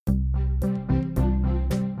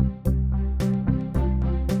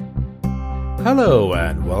Hello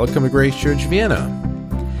and welcome to Grace Church Vienna.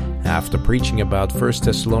 After preaching about 1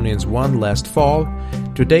 Thessalonians 1 last fall,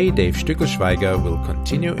 today Dave Stückelschweiger will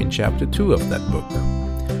continue in chapter 2 of that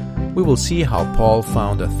book. We will see how Paul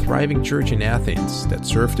found a thriving church in Athens that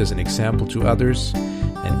served as an example to others,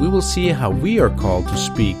 and we will see how we are called to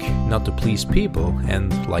speak not to please people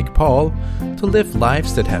and, like Paul, to live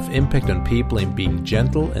lives that have impact on people in being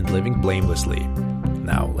gentle and living blamelessly.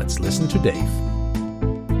 Now let's listen to Dave.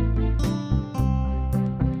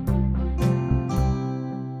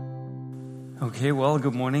 Okay, well,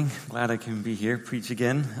 good morning. Glad I can be here, preach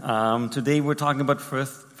again. Today we're talking about 1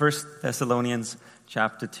 Thessalonians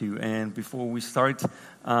chapter 2. And before we start,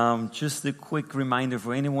 just a quick reminder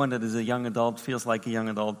for anyone that is a young adult, feels like a young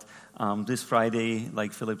adult. This Friday,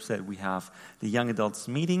 like Philip said, we have the young adults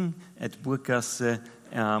meeting at Burggasse,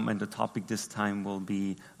 and the topic this time will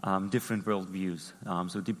be different worldviews.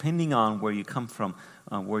 So depending on where you come from,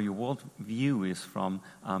 where your worldview is from,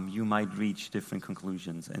 you might reach different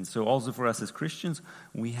conclusions. And so also for us as Christians,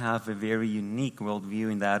 we have a very unique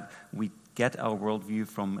worldview in that we get our worldview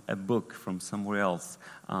from a book, from somewhere else.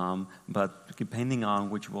 But depending on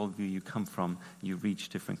which worldview you come from, you reach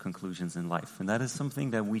different conclusions in life. And that is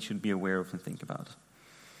something that we should be aware of and think about.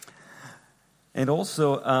 And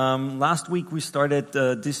also, last week we started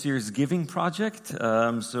this year's giving project.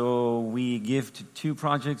 So we give to two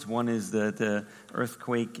projects. One is the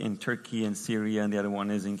earthquake in Turkey and Syria, and the other one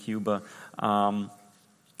is in Cuba.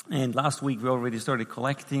 And last week we already started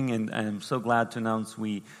collecting, and I'm so glad to announce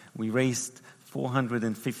we raised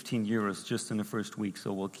 415 euros just in the first week.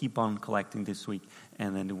 So we'll keep on collecting this week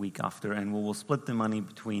and then the week after. And we will split the money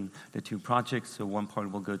between the two projects. So one part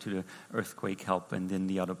will go to the earthquake help, and then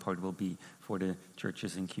the other part will be for the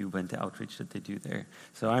churches in Cuba and the outreach that they do there.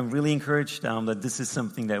 So I'm really encouraged that this is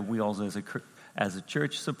something that we also as a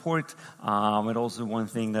church support. And also one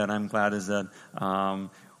thing that I'm glad is that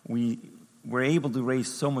we're able to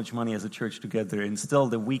raise so much money as a church together, and still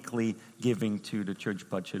the weekly giving to the church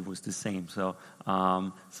budget was the same. So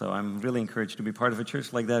I'm really encouraged to be part of a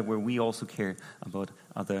church like that, where we also care about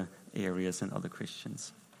other areas and other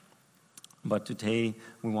Christians. But today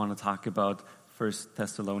we want to talk about 1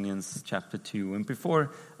 Thessalonians chapter 2. And before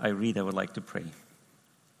I read, I would like to pray.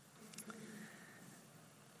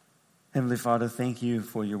 Heavenly Father, thank you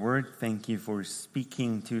for your word. Thank you for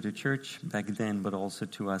speaking to the church back then, but also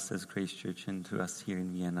to us as Grace Church and to us here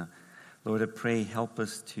in Vienna. Lord, I pray, help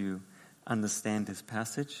us to understand this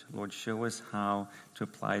passage. Lord, show us how to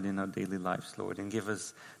apply it in our daily lives, Lord, and give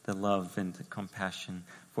us the love and the compassion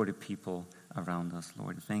for the people around us,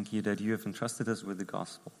 Lord. Thank you that you have entrusted us with the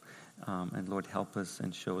gospel. And Lord, help us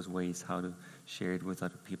and show us ways how to share it with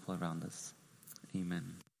other people around us.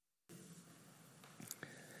 Amen.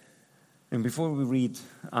 And before we read,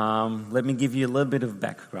 let me give you a little bit of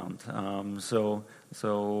background. So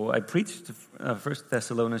I preached 1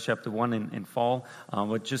 Thessalonians chapter 1 in fall,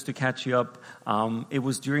 but just to catch you up, it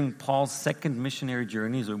was during Paul's second missionary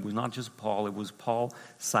journey. So it was not just Paul; it was Paul,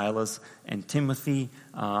 Silas, and Timothy,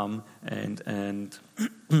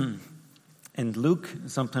 and Luke.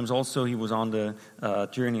 Sometimes also he was on the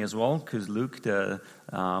journey as well, because Luke, the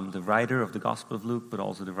writer of the Gospel of Luke, but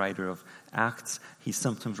also the writer of Acts, he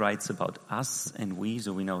sometimes writes about us and we,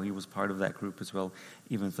 so we know he was part of that group as well,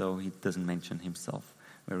 even though he doesn't mention himself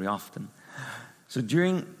very often. So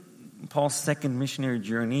during Paul's second missionary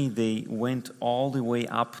journey, they went all the way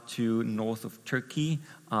up to north of Turkey,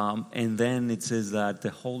 and then it says that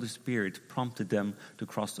the Holy Spirit prompted them to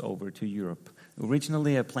cross over to Europe.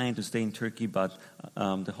 Originally, I planned to stay in Turkey, but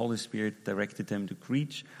the Holy Spirit directed them to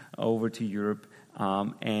preach over to Europe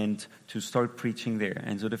and to start preaching there.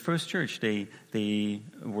 And so the first church they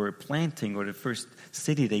were planting, or the first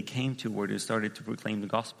city they came to where they started to proclaim the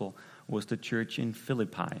gospel, was the church in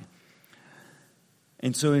Philippi.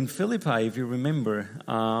 And so in Philippi, if you remember,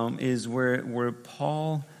 is where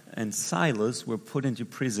Paul and Silas were put into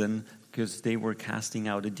prison because they were casting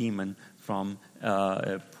out a demon from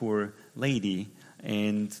a poor lady,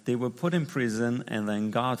 and they were put in prison, and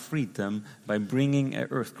then God freed them by bringing an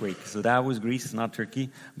earthquake. So that was Greece, not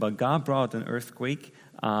Turkey, but God brought an earthquake,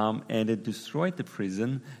 and it destroyed the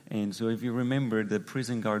prison. And so if you remember, the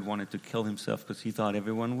prison guard wanted to kill himself because he thought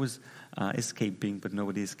everyone was escaping, but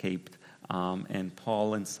nobody escaped. And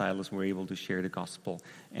Paul and Silas were able to share the gospel,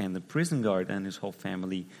 and the prison guard and his whole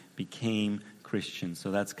family became Christians.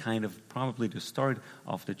 So that's kind of probably the start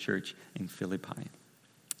of the church in Philippi.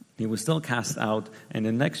 He was still cast out, and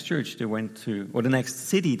the next church they went to, or the next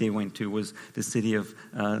city they went to, was the city of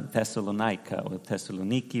Thessalonica, or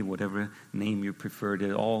Thessaloniki, whatever name you prefer.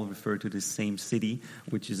 They all refer to the same city,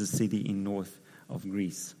 which is a city in north of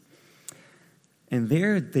Greece. And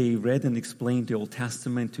there they read and explained the Old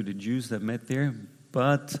Testament to the Jews that met there.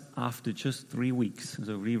 But after just 3 weeks,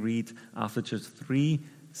 so we read, after just 3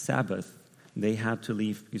 Sabbaths, they had to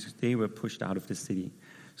leave because they were pushed out of the city.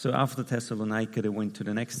 So after Thessalonica, they went to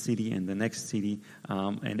the next city and the next city.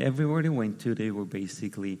 And everywhere they went to, they were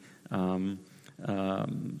basically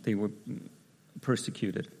they were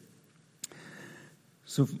persecuted.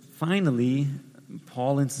 So finally,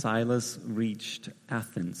 Paul and Silas reached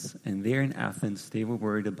Athens. And there in Athens, they were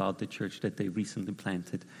worried about the church that they recently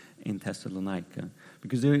planted in Thessalonica.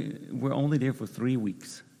 Because they were only there for 3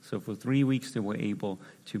 weeks. So for 3 weeks, they were able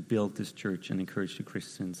to build this church and encourage the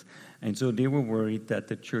Christians. And so they were worried that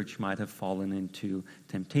the church might have fallen into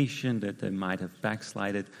temptation, that they might have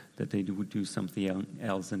backslided, that they would do something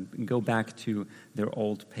else and go back to their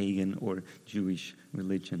old pagan or Jewish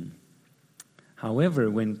religion. However,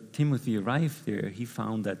 when Timothy arrived there, he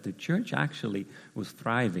found that the church actually was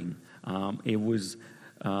thriving. It was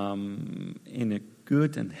in a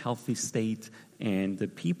good and healthy state, and the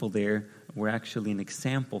people there were actually an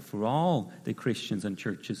example for all the Christians and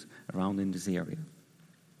churches around in this area.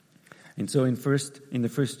 And so in the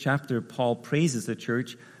first chapter, Paul praises the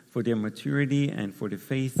church for their maturity and for the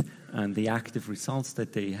faith and the active results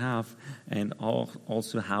that they have, and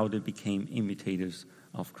also how they became imitators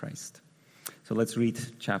of Christ. So let's read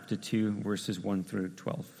chapter 2, verses 1 through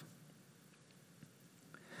 12.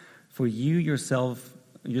 For you yourselves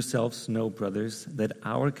know, brothers, that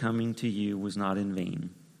our coming to you was not in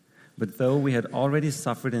vain. But though we had already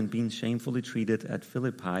suffered and been shamefully treated at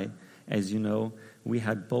Philippi, as you know, we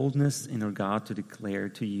had boldness in our God to declare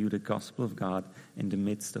to you the gospel of God in the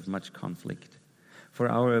midst of much conflict. For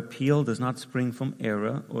our appeal does not spring from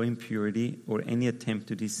error or impurity or any attempt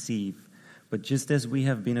to deceive, but just as we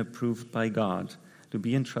have been approved by God to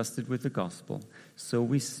be entrusted with the gospel, so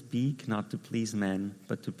we speak not to please men,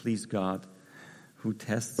 but to please God, who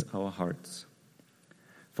tests our hearts.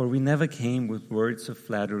 For we never came with words of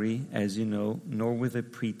flattery, as you know, nor with a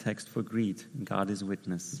pretext for greed. God is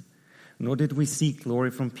witness. Nor did we seek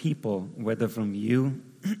glory from people, whether from you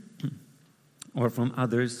or from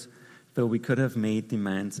others, though we could have made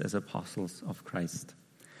demands as apostles of Christ.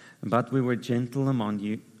 But we were gentle among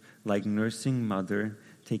you, like nursing mother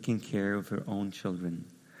taking care of her own children.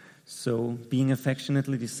 So, being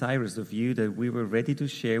affectionately desirous of you, that we were ready to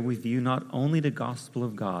share with you not only the gospel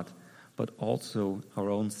of God, but also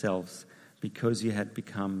our own selves, because you had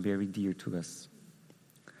become very dear to us.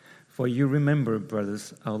 For you remember,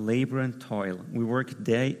 brothers, our labor and toil. We worked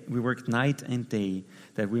night and day,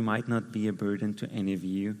 that we might not be a burden to any of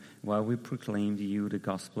you, while we proclaimed to you the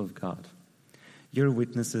gospel of God. You're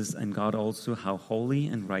witnesses, and God also, how holy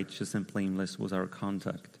and righteous and blameless was our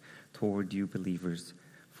conduct toward you believers.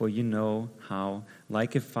 For you know how,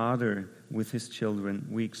 like a father with his children,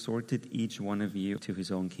 we exhorted each one of you to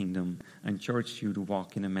his own kingdom, and charged you to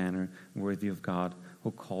walk in a manner worthy of God,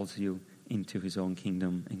 who calls you into his own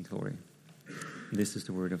kingdom and glory. This is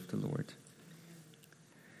the word of the Lord.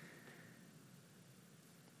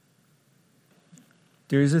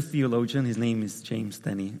 There is a theologian, his name is James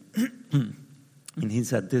Denney, and he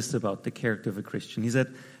said this about the character of a Christian. He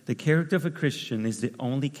said, the character of a Christian is the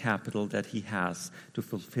only capital that he has to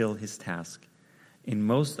fulfill his task. In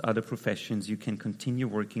most other professions, you can continue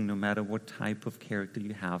working no matter what type of character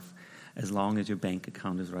you have, as long as your bank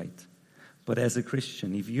account is right. But as a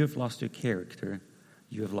Christian, if you have lost your character,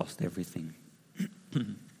 you have lost everything.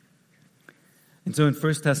 And so in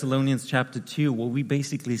 1 Thessalonians chapter 2, what we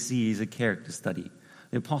basically see is a character study.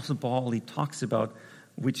 The Apostle Paul, he talks about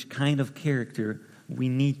which kind of character we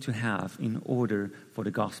need to have in order for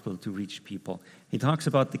the gospel to reach people. He talks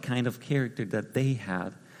about the kind of character that they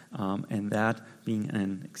had, and that being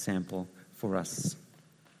an example for us.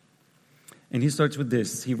 And he starts with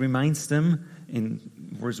this. He reminds them in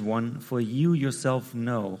verse 1, for you yourself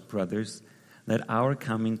know, brothers, that our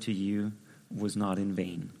coming to you was not in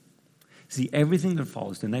vain. See, everything that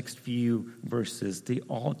follows, the next few verses, they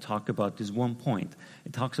all talk about this one point.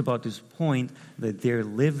 It talks about this point that they're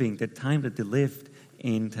living, the time that they lived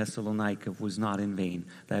in Thessalonica was not in vain,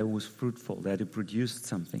 that it was fruitful, that it produced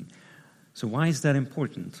something. So why is that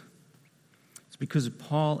important? It's because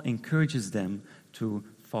Paul encourages them to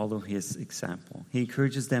follow his example. He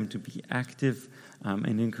encourages them to be active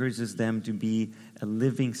and encourages them to be a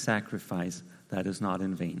living sacrifice that is not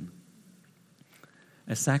in vain.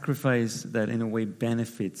 A sacrifice that in a way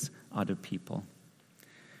benefits other people.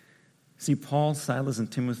 See, Paul, Silas,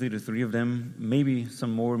 and Timothy, the three of them, maybe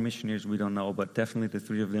some more missionaries we don't know, but definitely the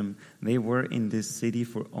three of them, they were in this city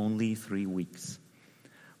for only 3 weeks.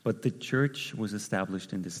 But the church was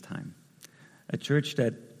established in this time. A church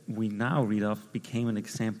that we now read of became an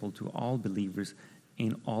example to all believers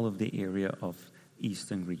in all of the area of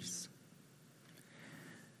Eastern Greece.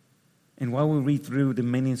 And while we read through the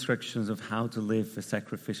many instructions of how to live a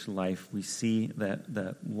sacrificial life, we see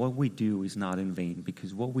that what we do is not in vain,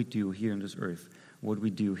 because what we do here on this earth, what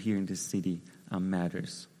we do here in this city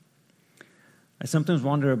matters. I sometimes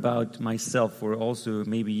wonder about myself, or also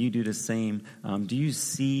maybe you do the same. Do you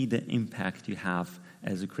see the impact you have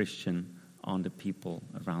as a Christian on the people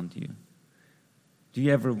around you? Do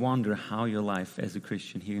you ever wonder how your life as a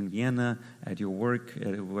Christian here in Vienna, at your work,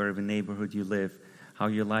 at wherever neighborhood you live, how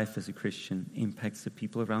your life as a Christian impacts the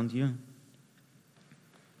people around you?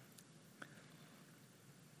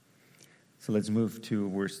 So let's move to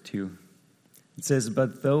verse 2. It says,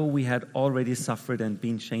 "But though we had already suffered and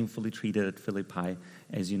been shamefully treated at Philippi,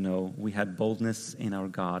 as you know, we had boldness in our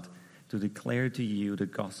God to declare to you the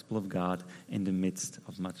gospel of God in the midst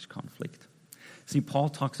of much conflict." See, Paul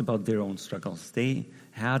talks about their own struggles. They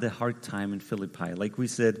had a hard time in Philippi. Like we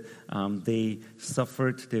said, they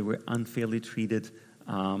suffered, they were unfairly treated.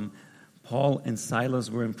 Paul and Silas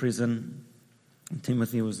were in prison.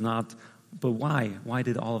 Timothy was not. But why? Why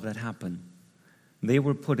did all of that happen? They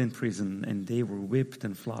were put in prison and they were whipped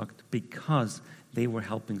and flogged because they were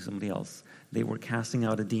helping somebody else. They were casting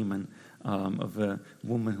out a demon of a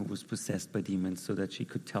woman who was possessed by demons so that she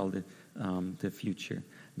could tell the future.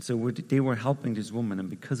 And so they were helping this woman, and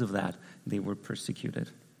because of that, they were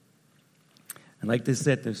persecuted. And like they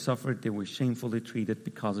said, they suffered, they were shamefully treated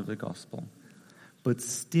because of the gospel. But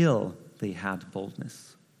still, they had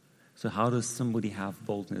boldness. So how does somebody have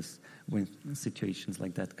boldness when situations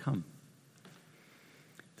like that come?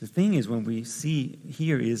 The thing is, when we see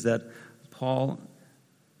here is that Paul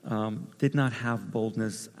did not have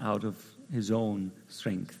boldness out of his own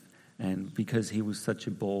strength, and because he was such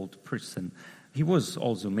a bold person. He was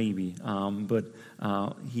also maybe, but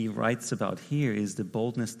he writes about here is the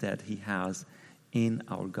boldness that he has in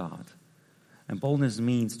our God. And boldness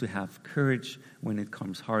means to have courage when it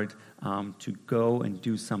comes hard, to go and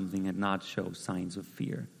do something and not show signs of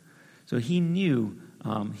fear. So he knew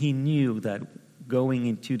that going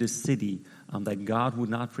into the city, that God would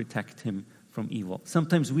not protect him from evil.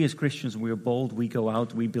 Sometimes we as Christians, we are bold, we go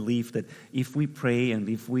out, we believe that if we pray and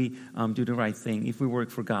if we do the right thing, if we work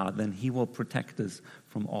for God, then he will protect us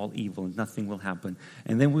from all evil and nothing will happen.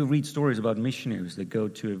 And then we read stories about missionaries that go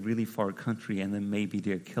to a really far country and then maybe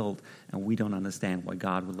they're killed and we don't understand why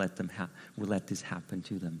God would let this happen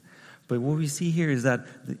to them. But what we see here is that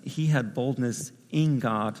he had boldness in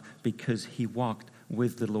God because he walked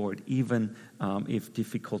with the Lord, even if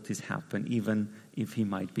difficulties happen, even if he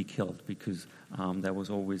might be killed, because that was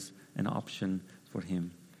always an option for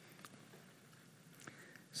him.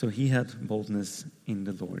 So he had boldness in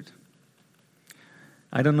the Lord.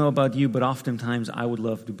 I don't know about you, but oftentimes I would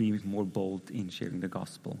love to be more bold in sharing the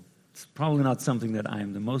gospel. It's probably not something that I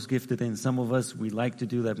am the most gifted in. Some of us, we like to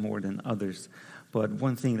do that more than others. But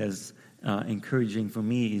one thing that's encouraging for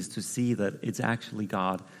me is to see that it's actually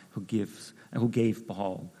God who gave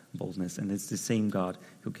Paul boldness, and it's the same God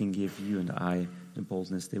who can give you and I the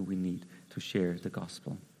boldness that we need to share the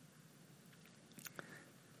gospel.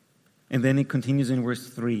 And then it continues in verse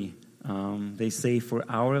 3. They say, "For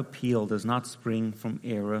our appeal does not spring from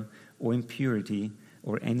error or impurity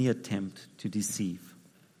or any attempt to deceive."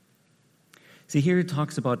 See, here it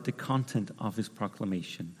talks about the content of his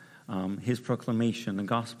proclamation. His proclamation, the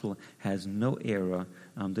gospel, has no error.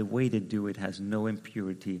 The way they do it has no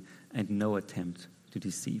impurity and no attempt to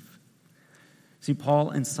deceive. See,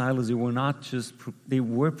 Paul and Silas, they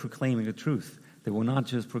were proclaiming the truth. They were not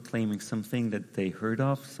just proclaiming something that they heard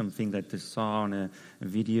of, something that they saw on a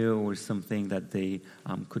video, or something that they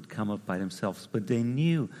could come up by themselves. But they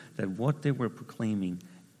knew that what they were proclaiming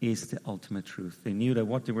is the ultimate truth. They knew that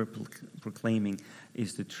what they were proclaiming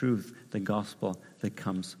is the truth, the gospel that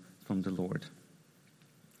comes from the Lord.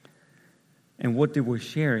 And what they were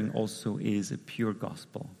sharing also is a pure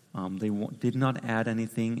gospel. They did not add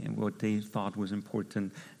anything, and what they thought was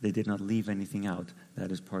important, they did not leave anything out.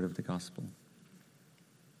 That is part of the gospel.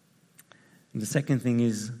 And the second thing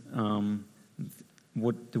is,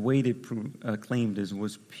 the way they claimed this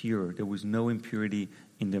was pure. There was no impurity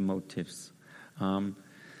in their motives.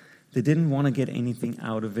 They didn't want to get anything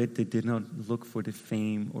out of it. They did not look for the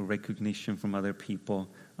fame or recognition from other people.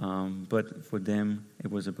 But for them,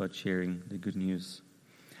 it was about sharing the good news.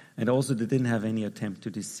 And also, they didn't have any attempt to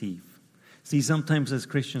deceive. See, sometimes as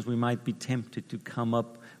Christians we might be tempted to come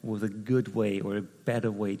up with a good way or a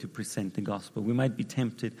better way to present the gospel. We might be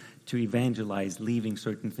tempted to evangelize, leaving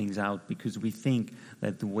certain things out because we think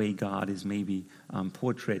that the way God is maybe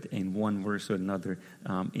portrayed in one verse or another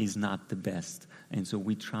is not the best. And so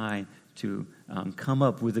we try to come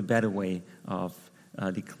up with a better way of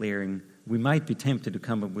declaring. We might be tempted to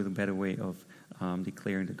come up with a better way of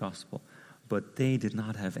declaring the gospel. But they did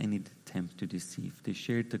not have any attempt to deceive. They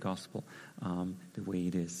shared the gospel the way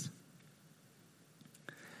it is.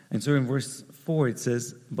 And so in verse 4 it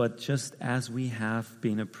says, "But just as we have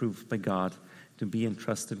been approved by God to be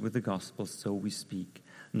entrusted with the gospel, so we speak,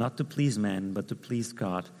 not to please men, but to please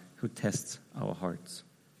God who tests our hearts."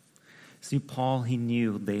 See, Paul, he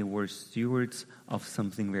knew they were stewards of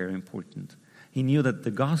something very important. He knew that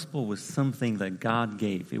the gospel was something that God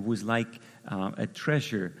gave. It was like a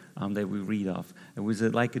treasure that we read of. It was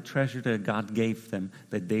like a treasure that God gave them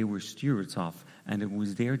that they were stewards of. And it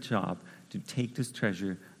was their job to take this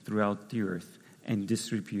treasure throughout the earth and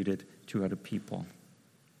distribute it to other people.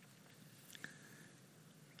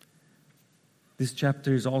 This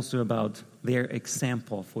chapter is also about their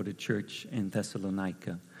example for the church in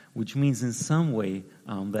Thessalonica, which means in some way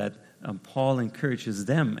that Paul encourages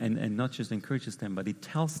them, and not just encourages them, but he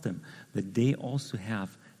tells them that they also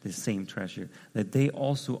have the same treasure, that they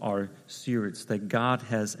also are stewards, that God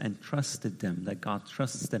has entrusted them, that God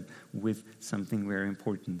trusts them with something very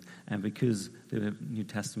important. And because the New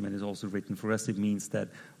Testament is also written for us, it means that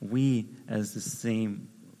we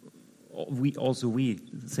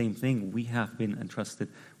same thing, we have been entrusted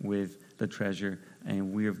with the treasure,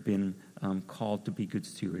 and we have been called to be good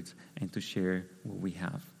stewards and to share what we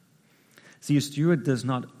have. See, a steward does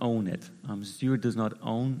not own it. A steward does not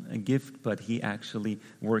own a gift, but he actually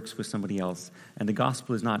works for somebody else. And the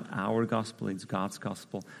gospel is not our gospel, it's God's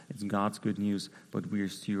gospel. It's God's good news, but we are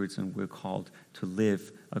stewards and we're called to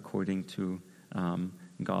live according to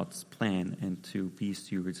God's plan and to be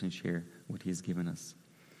stewards and share what he has given us.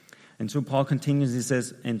 And so Paul continues, he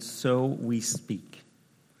says, "And so we speak."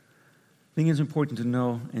 I think it's important to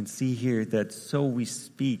know and see here that "so we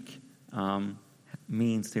speak"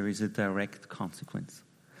 means there is a direct consequence.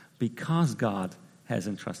 Because God has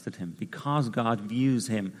entrusted him, because God views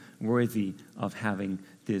him worthy of having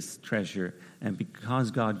this treasure, and because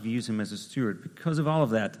God views him as a steward, because of all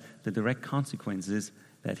of that, the direct consequence is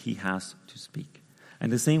that he has to speak. And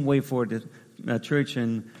the same way for the church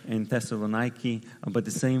in Thessaloniki, but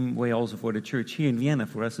the same way also for the church here in Vienna,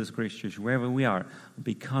 for us as Grace Church, wherever we are,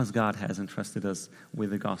 because God has entrusted us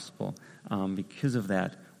with the gospel. Because of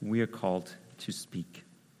that, we are called to speak.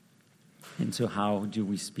 And so how do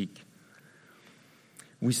we speak?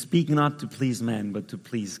 We speak not to please men, but to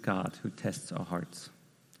please God who tests our hearts.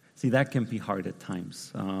 See, that can be hard at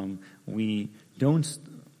times. We don't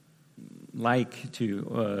like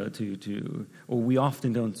we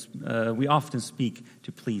often speak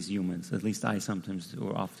to please humans. At least I sometimes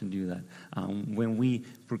or often do that. When we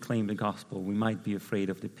proclaim the gospel, we might be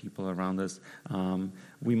afraid of the people around us.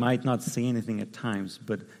 We might not say anything at times,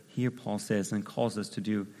 but here Paul says and calls us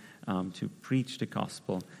to preach the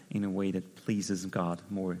gospel in a way that pleases God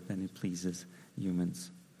more than it pleases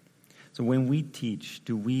humans. So when we teach,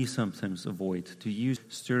 do we sometimes avoid to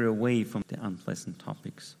stir away from the unpleasant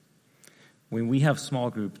topics? When we have small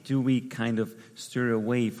group, do we kind of stir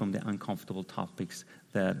away from the uncomfortable topics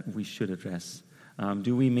that we should address?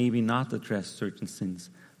 Do we maybe not address certain sins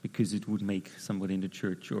because it would make somebody in the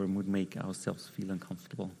church or would make ourselves feel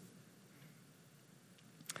uncomfortable?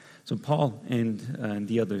 So Paul and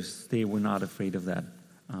the others, they were not afraid of that.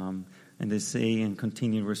 And they say and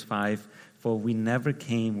continue in verse 5, "For we never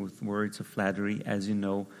came with words of flattery, as you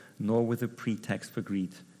know, nor with a pretext for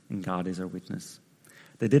greed, and God is our witness."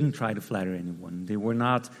 They didn't try to flatter anyone. They were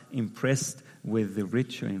not impressed with the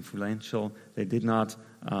rich or influential. They did not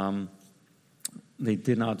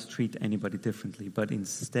treat anybody differently, but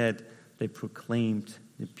instead they proclaimed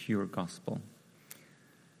the pure gospel.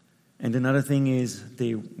 And another thing is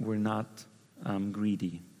they were not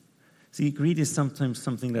greedy. See, greed is sometimes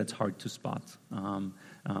something that's hard to spot,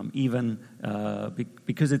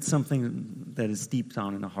 because it's something that is deep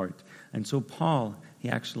down in the heart. And so Paul, he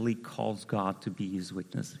actually calls God to be his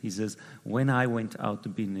witness. He says, when I went out to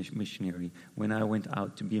be a missionary, when I went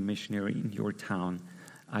out to be a missionary in your town,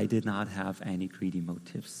 I did not have any greedy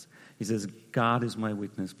motives. He says, God is my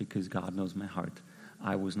witness because God knows my heart.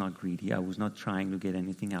 I was not greedy. I was not trying to get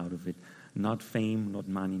anything out of it. Not fame, not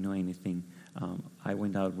money, no anything. I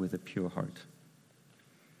went out with a pure heart.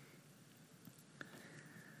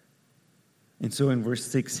 And so in verse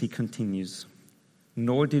 6 he continues,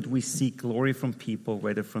 "Nor did we seek glory from people,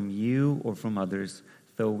 whether from you or from others,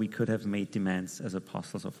 though we could have made demands as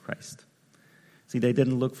apostles of Christ. See, they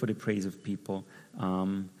didn't look for the praise of people.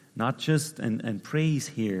 Not just, and praise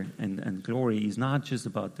here and glory is not just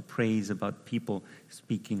about the praise, about people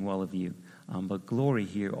speaking well of you. But glory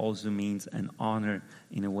here also means an honor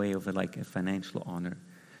in a way of like a financial honor.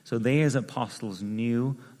 So they as apostles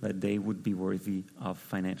knew that they would be worthy of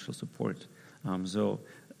financial support. So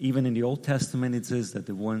even in the Old Testament it says that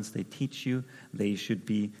the ones they teach you, they should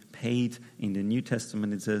be paid. In the New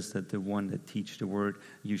Testament it says that the one that teach the word,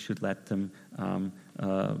 you should let them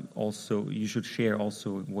also, you should share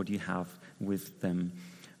also what you have with them.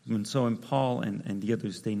 And so in Paul and the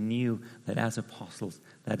others, they knew that as apostles,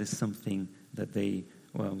 that is something that they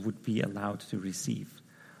would be allowed to receive.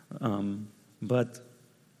 But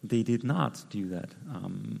they did not do that.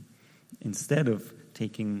 Instead of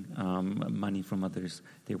taking money from others,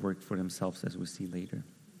 they worked for themselves, as we see later.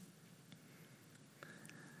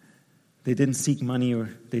 They didn't seek money, or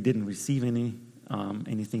they didn't receive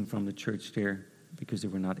anything from the church there because they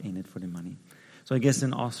were not in it for the money. So I guess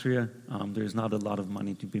in Austria, there's not a lot of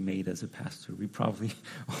money to be made as a pastor. We probably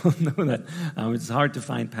all know that. It's hard to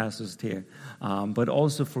find pastors there. But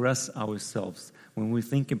also for us ourselves, when we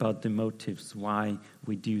think about the motives, why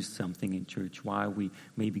we do something in church, why we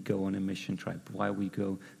maybe go on a mission trip, why we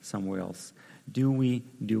go somewhere else, do we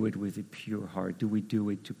do it with a pure heart? Do we do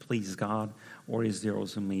it to please God? Or is there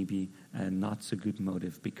also maybe a not so good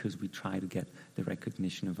motive because we try to get the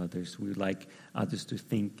recognition of others? We like others to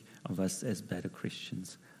think of us as better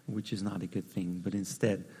Christians, which is not a good thing. But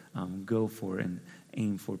instead, go for and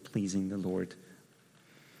aim for pleasing the Lord.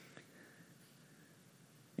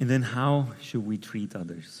 And then how should we treat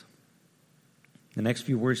others? The next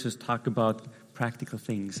few verses talk about practical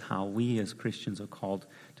things, how we as Christians are called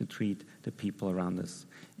to treat the people around us.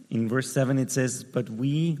 In verse 7 it says, "But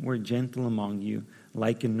we were gentle among you,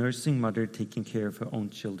 like a nursing mother taking care of her own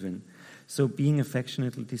children. So being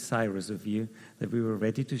affectionately desirous of you, that we were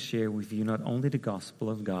ready to share with you not only the gospel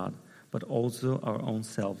of God, but also our own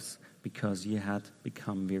selves, because ye had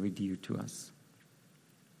become very dear to us."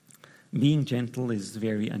 Being gentle is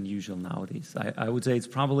very unusual nowadays. I would say it's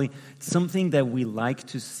probably something that we like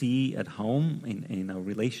to see at home, in a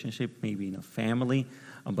relationship, maybe in a family,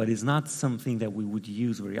 but it's not something that we would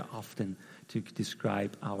use very often to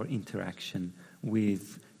describe our interaction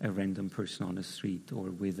with a random person on the street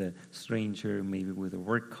or with a stranger, maybe with a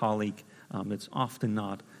work colleague. That's often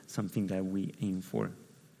not something that we aim for,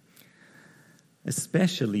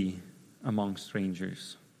 especially among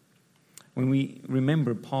strangers. When we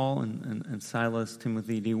remember Paul and Silas,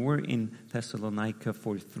 Timothy, they were in Thessalonica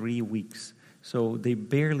for 3 weeks. So they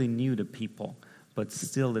barely knew the people, but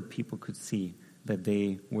still the people could see that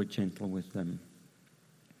they were gentle with them.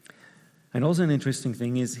 And also an interesting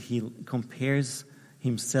thing is he compares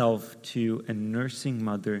himself to a nursing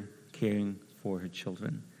mother caring for her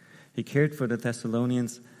children. He cared for the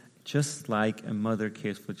Thessalonians just like a mother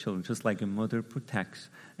cares for children, just like a mother protects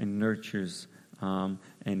and nurtures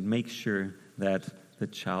and make sure that the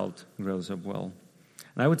child grows up well.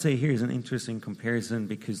 And I would say here is an interesting comparison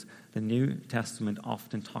because the New Testament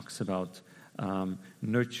often talks about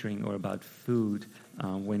nurturing or about food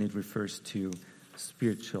when it refers to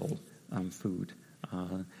spiritual food.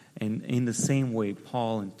 And in the same way,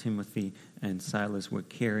 Paul and Timothy and Silas were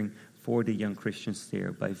caring for the young Christians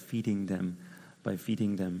there by feeding them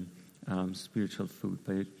spiritual food,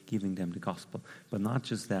 by giving them the gospel. But not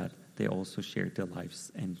just that, they also shared their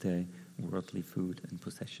lives and their worldly food and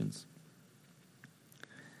possessions.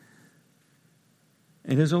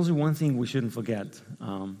 And there's also one thing we shouldn't forget.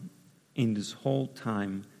 In this whole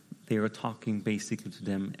time, they are talking basically to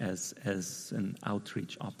them as an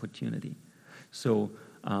outreach opportunity. So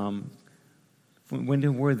when they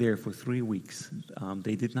were there for 3 weeks,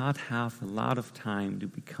 they did not have a lot of time to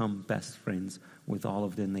become best friends with all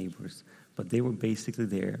of their neighbors. But they were basically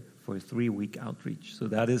there for a 3-week outreach. So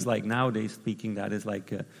that is like, nowadays speaking, that is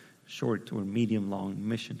like a short or medium-long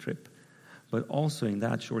mission trip. But also in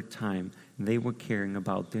that short time, they were caring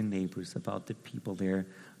about their neighbors, about the people there,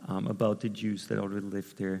 about the Jews that already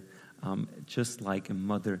lived there, just like a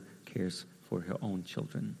mother cares for her own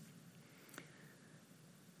children.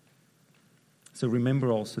 So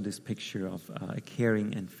remember also this picture of a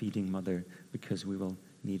caring and feeding mother, because we will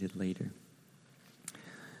need it later.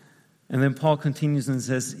 And then Paul continues and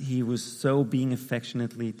says, he was so being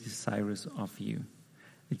affectionately desirous of you.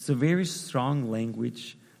 It's a very strong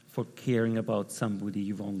language for caring about somebody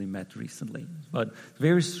you've only met recently. But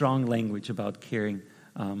very strong language about caring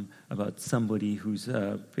about somebody who's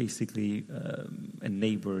basically a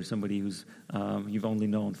neighbor, somebody who's you've only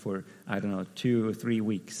known for, 2 or 3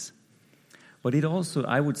 weeks. But it also,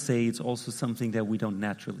 I would say, it's also something that we don't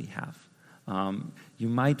naturally have. You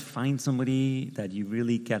might find somebody that you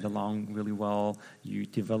really get along really well, you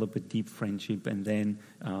develop a deep friendship, and then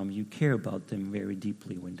you care about them very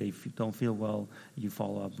deeply. When they don't feel well, you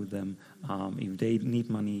follow up with them. If they need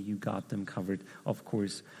money, you got them covered, of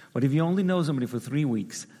course. But if you only know somebody for 3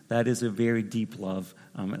 weeks, that is a very deep love.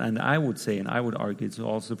 And I would say, and I would argue, it's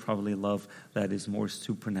also probably love that is more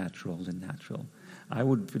supernatural than natural. I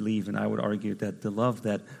would believe and I would argue that the love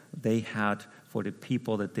that they had for the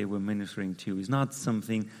people that they were ministering to is not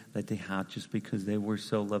something that they had just because they were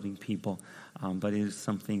so loving people, but it is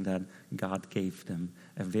something that God gave them,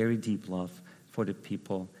 a very deep love for the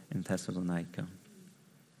people in Thessalonica.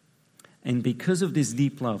 And because of this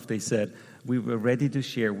deep love, they said, we were ready to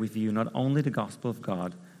share with you not only the gospel of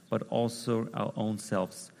God, but also our own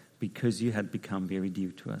selves, because you had become very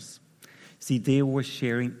dear to us. See, they were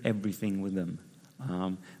sharing everything with them.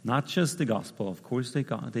 Not just the gospel. Of course, they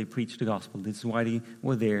preached the gospel. This is why they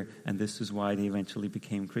were there, and this is why they eventually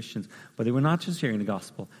became Christians. But they were not just sharing the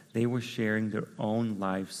gospel. They were sharing their own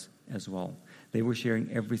lives as well. They were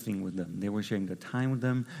sharing everything with them. They were sharing their time with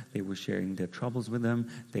them. They were sharing their troubles with them.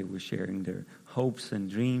 They were sharing their hopes and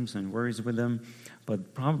dreams and worries with them,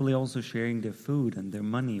 but probably also sharing their food and their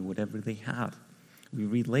money, whatever they had. We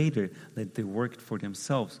read later that they worked for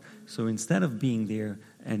themselves. So instead of being there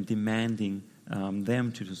and demanding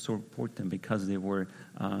them to support them because they were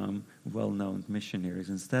well-known missionaries,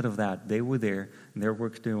 instead of that, they were there, and they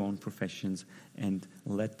worked their own professions and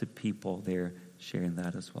let the people there share in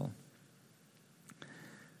that as well.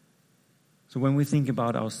 So when we think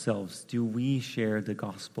about ourselves, do we share the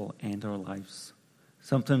gospel and our lives?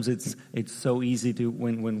 Sometimes it's so easy to,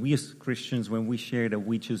 when we as Christians, when we share that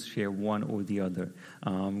we just share one or the other.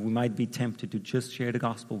 We might be tempted to just share the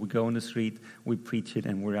gospel. We go on the street, we preach it,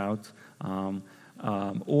 and we're out.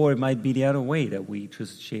 Or it might be the other way, that we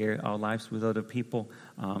just share our lives with other people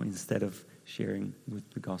instead of sharing with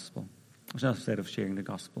the gospel, instead of sharing the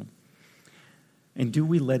gospel. And do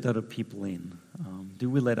we let other people in? Do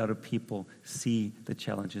we let other people see the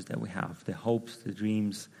challenges that we have, the hopes, the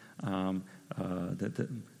dreams that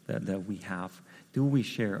we have? Do we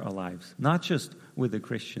share our lives, not just with the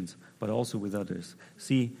Christians, but also with others?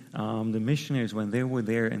 See, the missionaries, when they were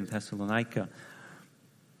there in Thessalonica,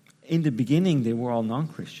 in the beginning, they were all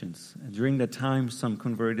non-Christians. During that time, some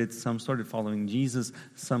converted, some started following Jesus,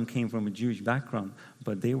 some came from a Jewish background,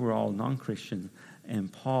 but they were all non-Christians.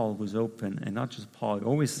 And Paul was open, and not just Paul. He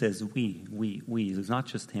always says we. It's not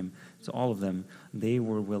just him. It's all of them. They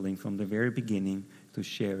were willing from the very beginning to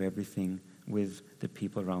share everything with the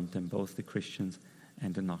people around them, both the Christians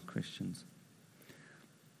and the not-Christians.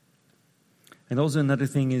 And also another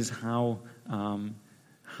thing is how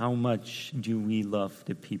much do we love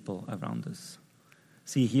the people around us?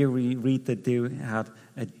 See, here we read that they had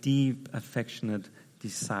a deep, affectionate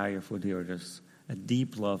desire for the others, a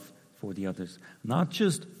deep love for the others. Not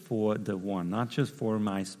just for the one, not just for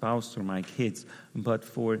my spouse or my kids, but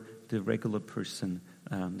for the regular person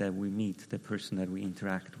that we meet, the person that we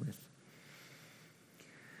interact with.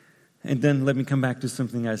 And then let me come back to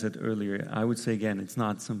something I said earlier. I would say again, it's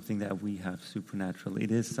not something that we have supernatural. It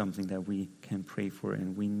is something that we can pray for,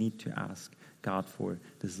 and we need to ask God for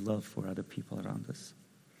this love for other people around us.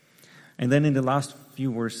 And then in the last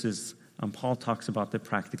few verses, Paul talks about the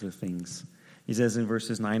practical things. He says in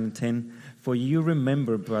verses 9 and 10, "For you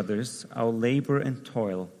remember, brothers, our labor and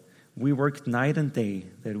toil. We worked night and day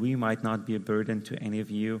that we might not be a burden to any of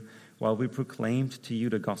you while we proclaimed to you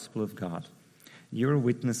the gospel of God. You are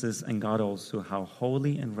witnesses, and God also, how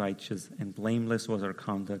holy and righteous and blameless was our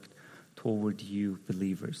conduct toward you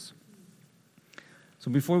believers."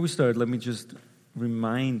 So before we start, let me just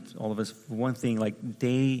remind all of us one thing, like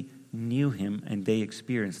they knew him and they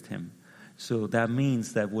experienced him. So that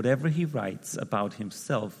means that whatever he writes about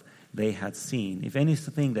himself, they had seen. If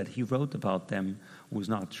anything that he wrote about them was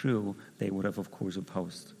not true, they would have, of course,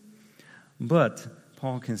 opposed. But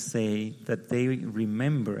Paul can say that they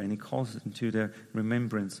remember, and he calls it into their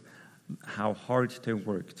remembrance, how hard they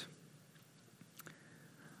worked.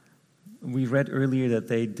 We read earlier that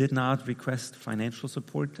they did not request financial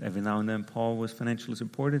support. Every now and then Paul was financially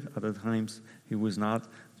supported, other times he was not.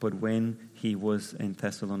 But when he was in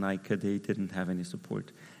Thessalonica, they didn't have any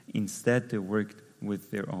support. Instead, they worked with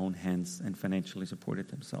their own hands and financially supported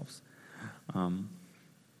themselves.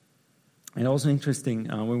 And also interesting,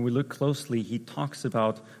 when we look closely, he talks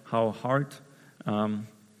about how hard,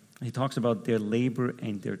 he talks about their labor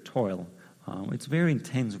and their toil. It's a very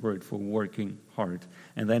intense word for working hard.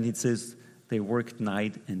 And then it says they worked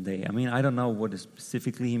night and day. I mean, I don't know what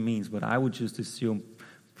specifically he means, but I would just assume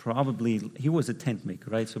he was a tent maker,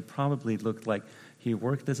 right? So probably it looked like he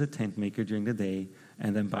worked as a tent maker during the day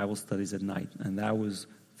and then Bible studies at night. And that was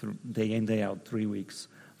day in, day out, 3 weeks,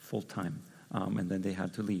 full time. And then they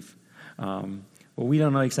had to leave. Well, we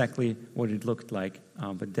don't know exactly what it looked like,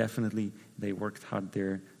 but definitely they worked hard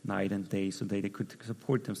there night and day so they could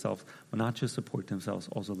support themselves, but not just support themselves,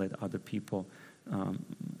 also let other people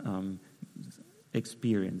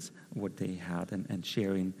experience what they had and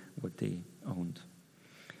sharing what they owned.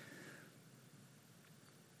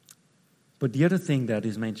 But the other thing that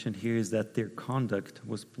is mentioned here is that their conduct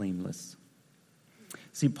was blameless.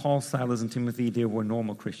 See, Paul, Silas, and Timothy, they were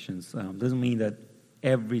normal Christians. Doesn't mean that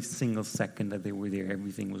every single second that they were there,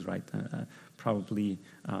 everything was right. Probably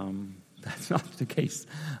that's not the case.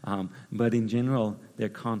 But in general, the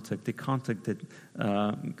conduct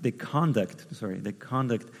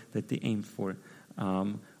that they aimed for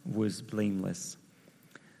was blameless.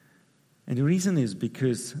 And the reason is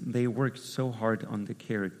because they worked so hard on the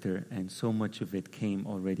character, and so much of it came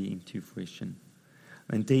already into fruition.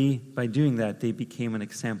 And by doing that, they became an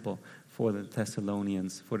example for the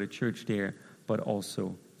Thessalonians, for the church there, but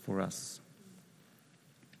also for us.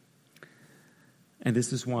 And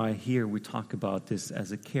this is why here we talk about this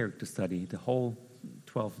as a character study. The whole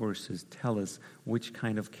 12 verses tell us which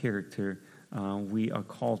kind of character we are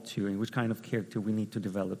called to and which kind of character we need to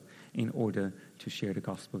develop in order to share the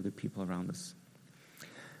gospel with the people around us.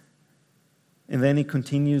 And then it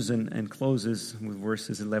continues and closes with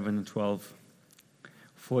verses 11 and 12.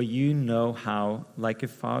 For you know how, like a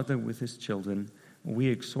father with his children, we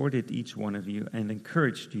exhorted each one of you and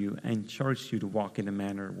encouraged you and charged you to walk in a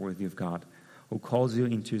manner worthy of God, who calls you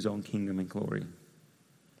into his own kingdom and glory.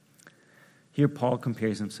 Here Paul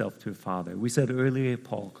compares himself to a father. We said earlier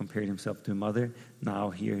Paul compared himself to a mother.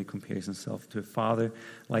 Now here he compares himself to a father,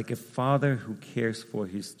 like a father who cares for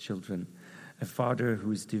his children, a father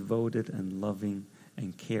who is devoted and loving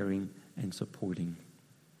and caring and supporting.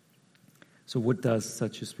 So what does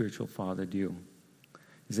such a spiritual father do?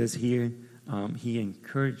 It says here, he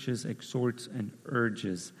encourages, exhorts, and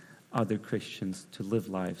urges other Christians to live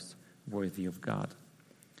lives worthy of God.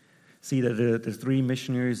 See that the three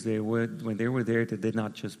missionaries, when they were there, they did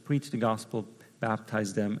not just preach the gospel,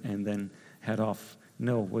 baptize them, and then head off.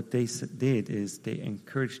 No, what they did is they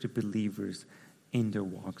encouraged the believers in their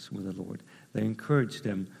walks with the Lord. They encouraged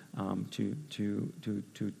them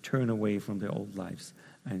to turn away from their old lives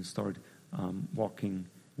and start walking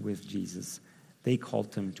with Jesus. They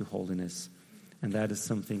called them to holiness, and that is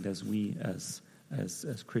something that we as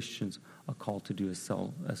Christians are called to do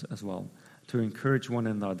as well, to encourage one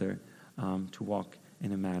another to walk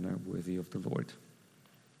in a manner worthy of the Lord.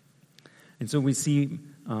 And so we see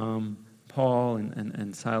Paul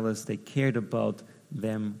and Silas, they cared about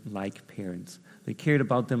them like parents. They cared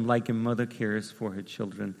about them like a mother cares for her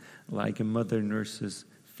children, like a mother nurses,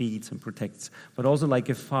 feeds, and protects, but also like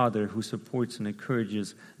a father who supports and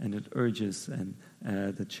encourages and urges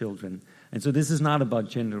the children. And so this is not about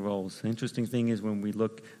gender roles. The interesting thing is when we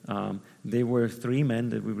look, there were 3 men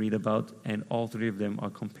that we read about, and all 3 of them are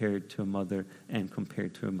compared to a mother and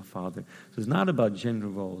compared to a father. So it's not about gender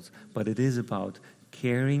roles, but it is about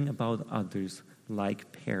caring about others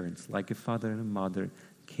like parents, like a father and a mother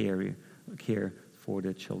care for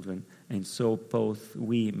their children. And so both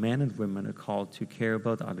we, men and women, are called to care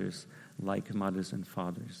about others like mothers and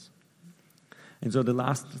fathers. And so the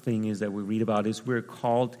last thing is that we read about is we're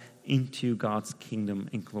called into God's kingdom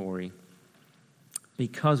and glory.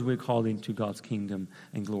 Because we're called into God's kingdom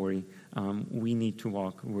and glory, we need to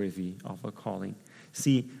walk worthy of our calling.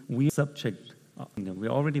 See, we are subject of the kingdom. We're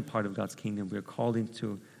already part of God's kingdom. We're called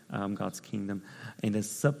into God's kingdom. And as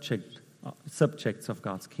subjects of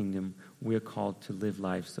God's kingdom, we're called to live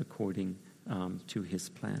lives according to his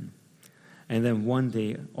plan. And then one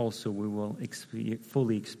day also we will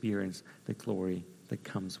fully experience the glory that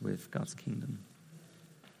comes with God's kingdom.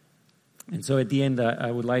 And so at the end,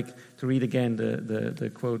 I would like to read again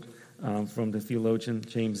the quote from the theologian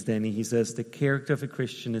James Denney. He says, "The character of a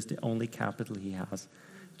Christian is the only capital he has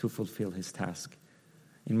to fulfill his task.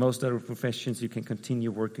 In most other professions, you can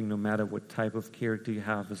continue working no matter what type of character you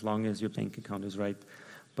have, as long as your bank account is right.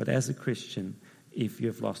 But as a Christian, if you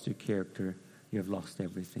have lost your character, you have lost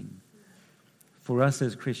everything." For us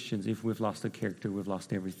as Christians, if we've lost our character, we've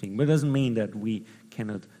lost everything. But it doesn't mean that we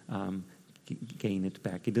cannot gain it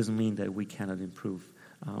back. It doesn't mean that we cannot improve.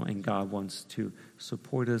 And God wants to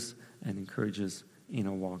support us and encourage us in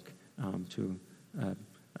our walk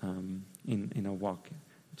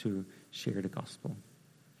to share the gospel.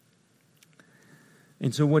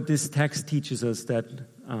 And so what this text teaches us that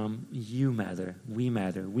you matter, we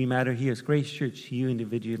matter. We matter here as Grace Church. You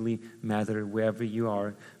individually matter wherever you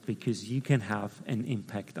are because you can have an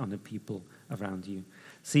impact on the people around you.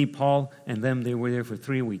 See, Paul and them, they were there for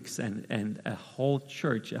 3 weeks, and a whole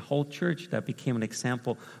church that became an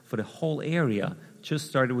example for the whole area just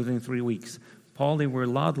started within 3 weeks. Paul, they were a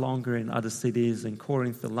lot longer in other cities, in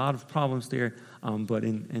Corinth, a lot of problems there, but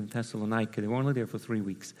in Thessalonica, they were only there for 3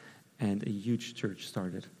 weeks, and a huge church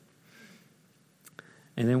started.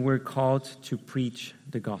 And then we're called to preach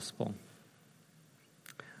the gospel.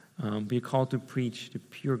 We're called to preach the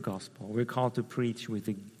pure gospel. We're called to preach with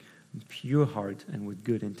a pure heart and with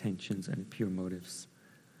good intentions and pure motives.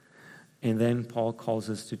 And then Paul calls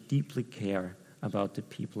us to deeply care about the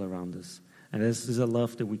people around us. And this is a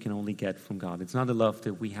love that we can only get from God. It's not a love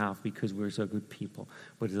that we have because we're so good people,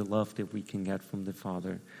 but it's a love that we can get from the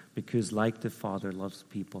Father. Because like the Father loves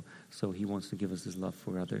people, so he wants to give us his love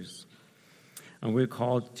for others. And we're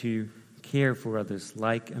called to care for others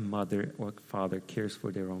like a mother or father cares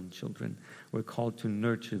for their own children. We're called to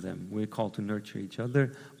nurture them. We're called to nurture each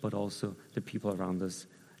other, but also the people around us.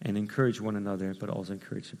 And encourage one another, but also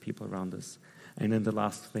encourage the people around us. And then the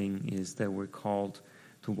last thing is that we're called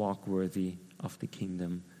to walk worthy of the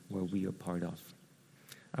kingdom where we are part of.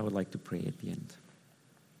 I would like to pray at the end.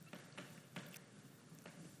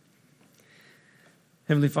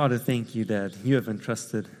 Heavenly Father, thank you that you have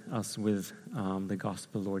entrusted us with the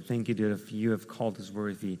gospel, Lord. Thank you that you have called us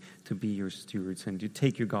worthy to be your stewards and to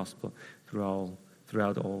take your gospel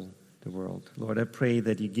throughout all the world. Lord, I pray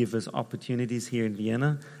that you give us opportunities here in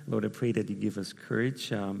Vienna. Lord, I pray that you give us courage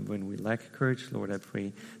when we lack courage. Lord, I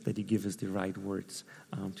pray that you give us the right words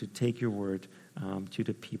to take your word to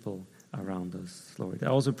the people around us, Lord. I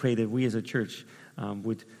also pray that we as a church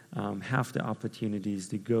would have the opportunities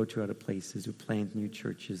to go to other places, to plant new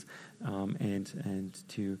churches, and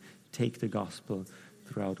to take the gospel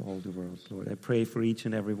throughout all the world, Lord. I pray for each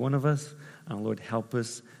and every one of us. Lord, help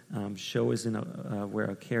us, show us where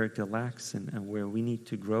our character lacks and where we need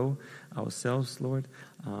to grow ourselves, Lord.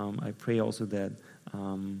 I pray also that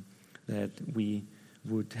we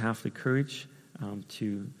would have the courage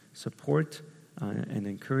to support and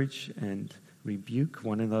encourage and rebuke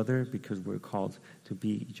one another because we're called to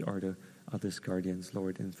be each other's guardians,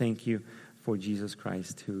 Lord. And thank you for Jesus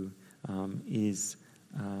Christ, who is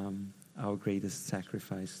our greatest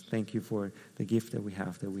sacrifice. Thank you for the gift that we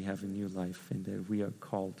have a new life, and that we are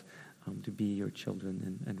called to be your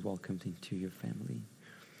children and welcomed into your family.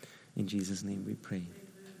 In Jesus' name we pray.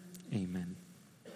 Amen.